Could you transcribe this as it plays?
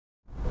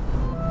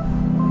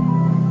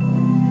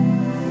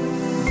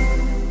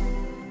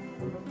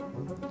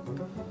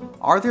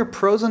Are there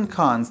pros and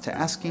cons to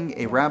asking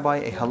a rabbi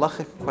a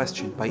halachic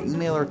question by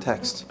email or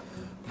text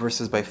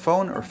versus by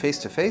phone or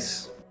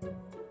face-to-face?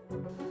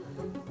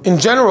 In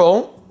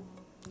general,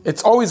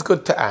 it's always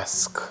good to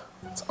ask.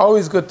 It's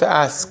always good to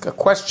ask a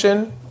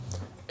question.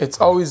 It's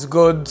always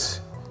good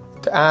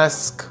to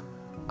ask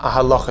a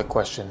halachic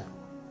question.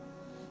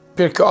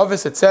 Pirkei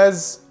Avos, it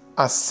says,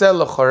 Aseh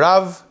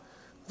lechorav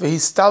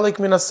v'histalik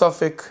min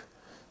hasafik.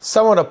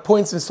 Someone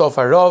appoints himself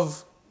a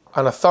rav,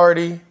 an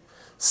authority,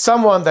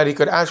 someone that he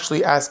could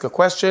actually ask a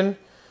question.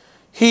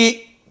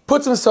 He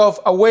puts himself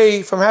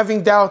away from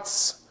having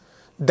doubts.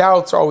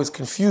 Doubts are always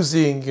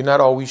confusing. You're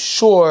not always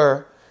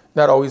sure,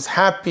 not always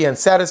happy and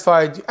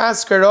satisfied. You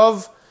ask a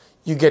rav,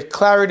 you get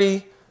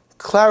clarity.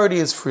 Clarity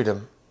is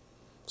freedom.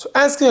 So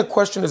asking a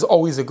question is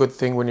always a good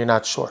thing when you're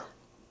not sure.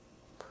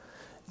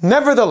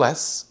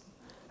 Nevertheless,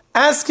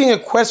 asking a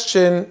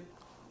question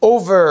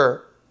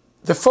over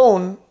the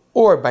phone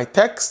or by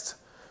text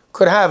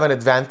could have an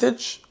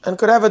advantage and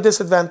could have a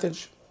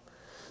disadvantage.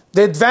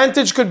 The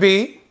advantage could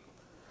be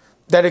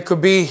that it could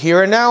be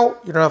here and now.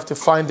 You don't have to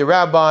find the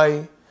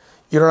rabbi.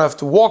 You don't have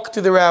to walk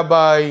to the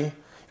rabbi. You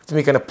have to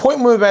make an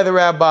appointment by the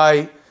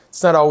rabbi.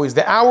 It's not always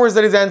the hours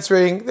that he's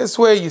answering. This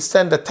way you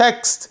send a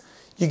text,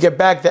 you get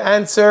back the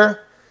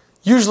answer,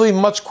 usually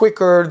much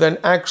quicker than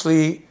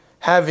actually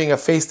having a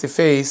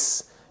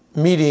face-to-face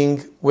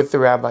meeting with the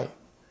rabbi.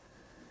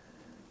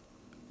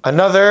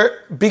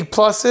 Another big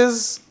plus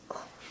is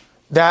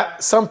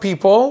that some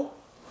people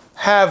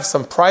have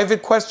some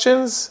private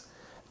questions,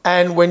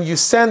 and when you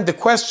send the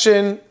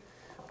question,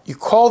 you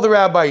call the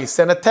rabbi, you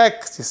send a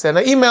text, you send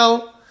an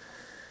email,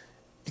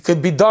 it could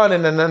be done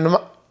in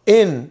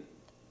an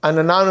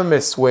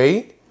anonymous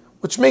way,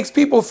 which makes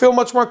people feel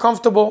much more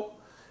comfortable.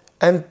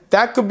 And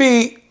that could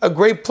be a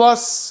great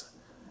plus,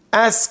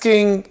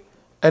 asking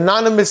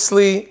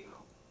anonymously,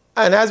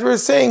 and as we were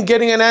saying,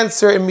 getting an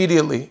answer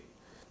immediately.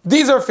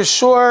 These are for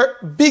sure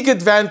big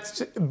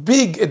advantages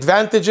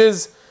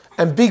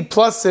and big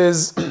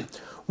pluses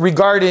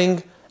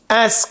regarding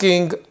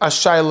asking a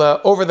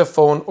shaila over the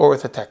phone or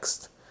with a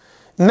text.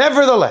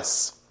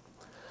 Nevertheless,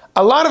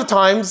 a lot of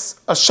times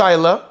a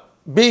shaila,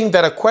 being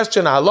that a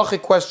question, a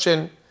halachic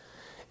question,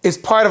 is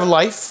part of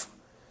life,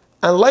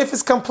 and life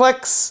is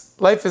complex.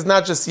 Life is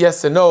not just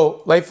yes and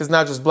no. Life is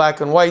not just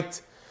black and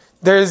white.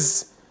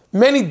 There's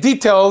many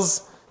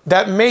details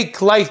that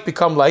make life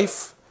become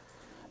life,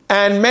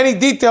 and many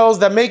details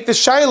that make the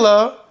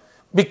shaila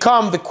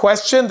become the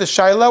question, the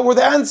shaila, or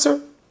the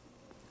answer.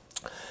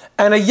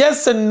 And a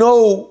yes and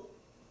no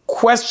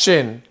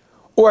question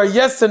or a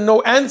yes and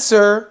no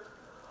answer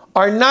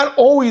are not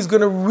always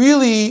going to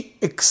really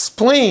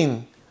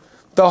explain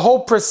the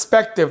whole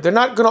perspective. They're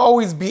not going to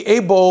always be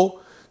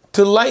able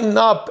to lighten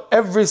up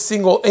every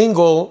single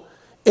angle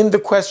in the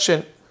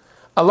question.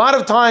 A lot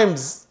of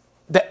times,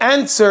 the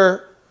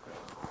answer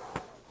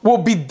will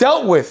be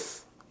dealt with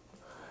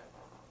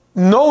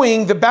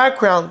knowing the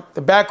background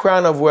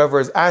of whoever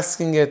is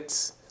asking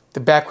it, the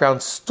background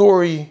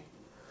story,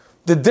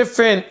 the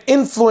different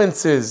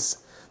influences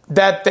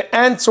that the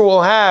answer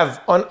will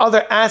have on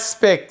other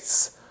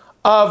aspects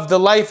of the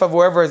life of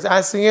whoever is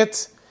asking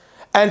it.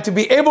 And to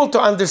be able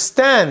to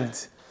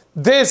understand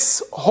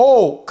this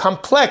whole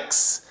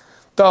complex,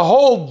 the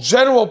whole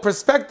general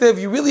perspective,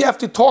 you really have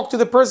to talk to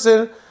the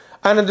person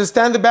and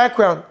understand the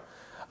background.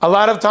 A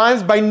lot of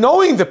times, by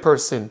knowing the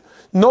person,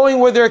 knowing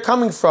where they're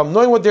coming from,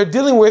 knowing what they're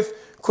dealing with,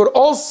 could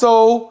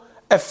also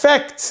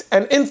affect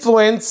and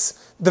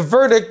influence the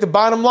verdict, the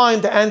bottom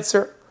line, the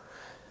answer.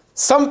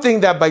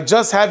 Something that by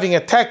just having a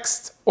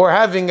text or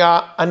having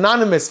an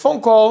anonymous phone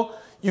call,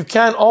 you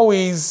can't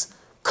always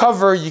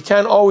cover, you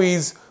can't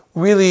always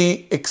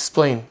really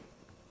explain.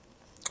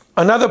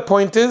 Another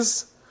point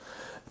is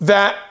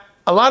that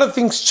a lot of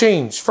things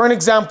change. For an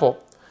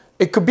example,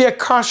 it could be a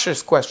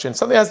kashrus question,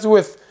 something that has to do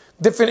with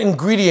different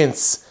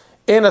ingredients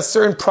in a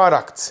certain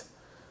product.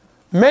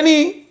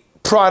 Many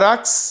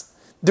products,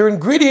 their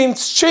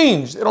ingredients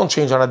change. They don't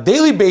change on a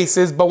daily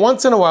basis, but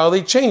once in a while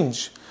they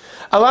change.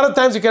 A lot of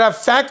times you can have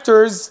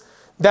factors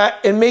that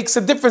it makes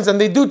a difference,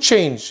 and they do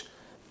change.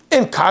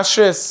 In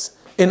kashrus,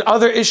 in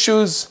other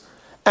issues,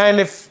 and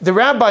if the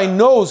rabbi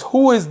knows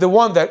who is the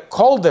one that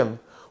called him,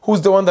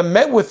 who's the one that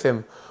met with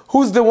him,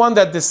 who's the one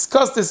that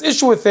discussed this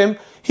issue with him,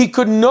 he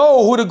could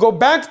know who to go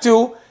back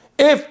to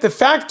if the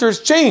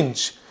factors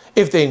change.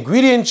 If the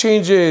ingredient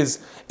changes,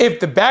 if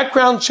the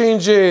background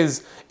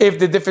changes, if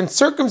the different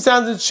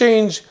circumstances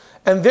change,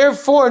 and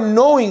therefore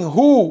knowing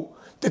who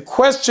the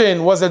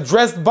question was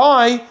addressed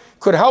by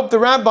could help the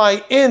rabbi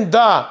in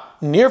the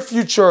near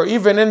future,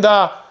 even in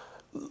the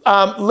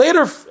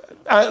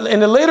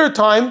in a later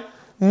time,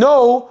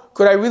 know,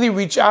 could I really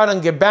reach out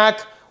and get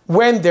back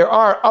when there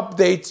are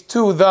updates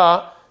to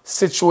the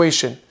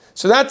situation.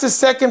 So that's the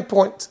second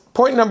point.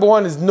 Point number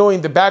one is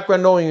knowing the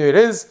background, knowing who it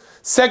is.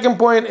 Second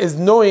point is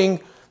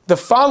knowing the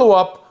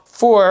follow-up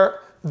for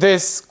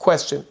this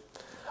question.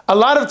 A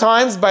lot of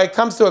times, when it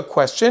comes to a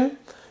question,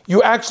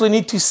 you actually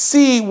need to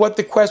see what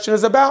the question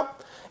is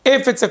about.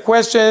 If it's a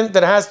question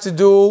that has to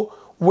do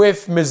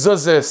with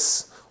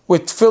mezuzahs,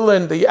 with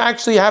tefillin that you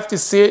actually have to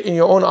see it in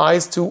your own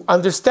eyes to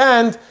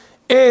understand,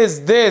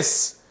 is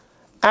this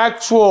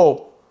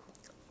actual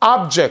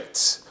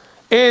object,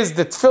 is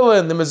the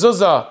tefillin, the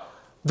mezuzah,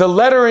 the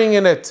lettering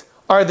in it,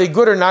 are they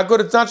good or not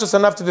good? It's not just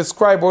enough to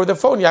describe over the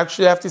phone, you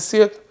actually have to see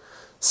it.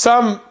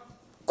 Some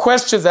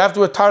questions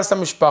after a Taras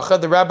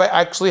HaMishpacha, the rabbi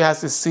actually has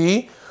to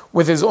see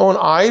with his own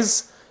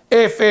eyes,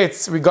 if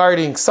it's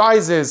regarding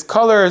sizes,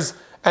 colors,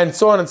 and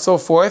so on and so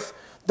forth,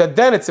 that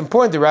then it's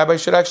important the rabbi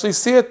should actually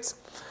see it.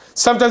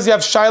 Sometimes you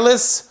have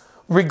shilas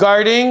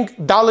regarding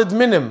dalid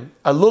minim,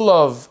 a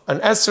lulav, an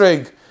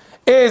esrog,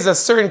 is a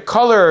certain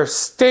color,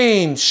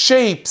 stain,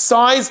 shape,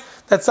 size.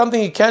 That's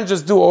something you can't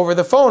just do over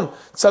the phone.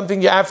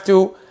 Something you have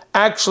to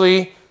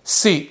actually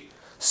see.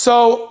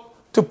 So,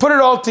 to put it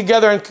all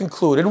together and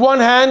conclude, in one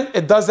hand,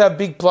 it does have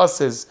big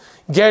pluses.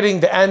 Getting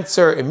the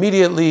answer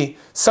immediately,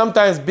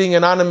 sometimes being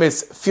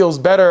anonymous feels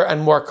better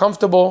and more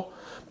comfortable.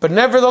 But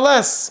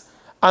nevertheless,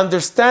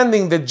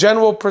 understanding the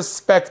general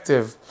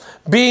perspective,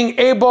 being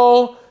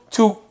able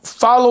to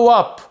follow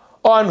up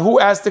on who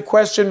asked the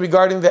question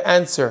regarding the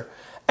answer,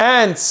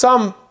 and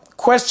some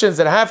questions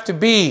that have to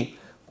be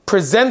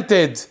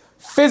presented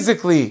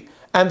physically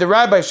and the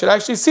rabbi should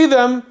actually see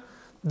them,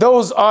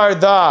 those are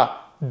the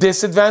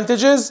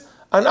disadvantages.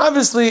 And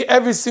obviously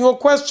every single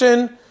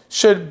question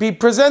should be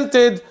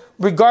presented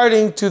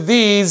regarding to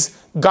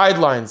these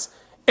guidelines.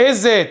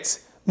 Is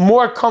it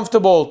more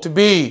comfortable to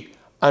be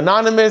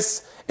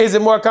anonymous? Is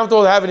it more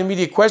comfortable to have an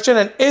immediate question?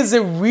 And is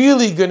it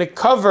really going to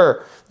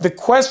cover the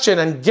question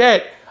and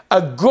get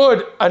a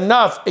good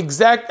enough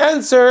exact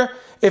answer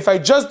if I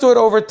just do it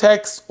over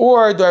text,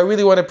 or do I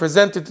really want to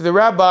present it to the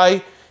rabbi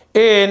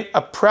in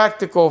a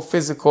practical,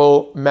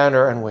 physical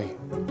manner and way?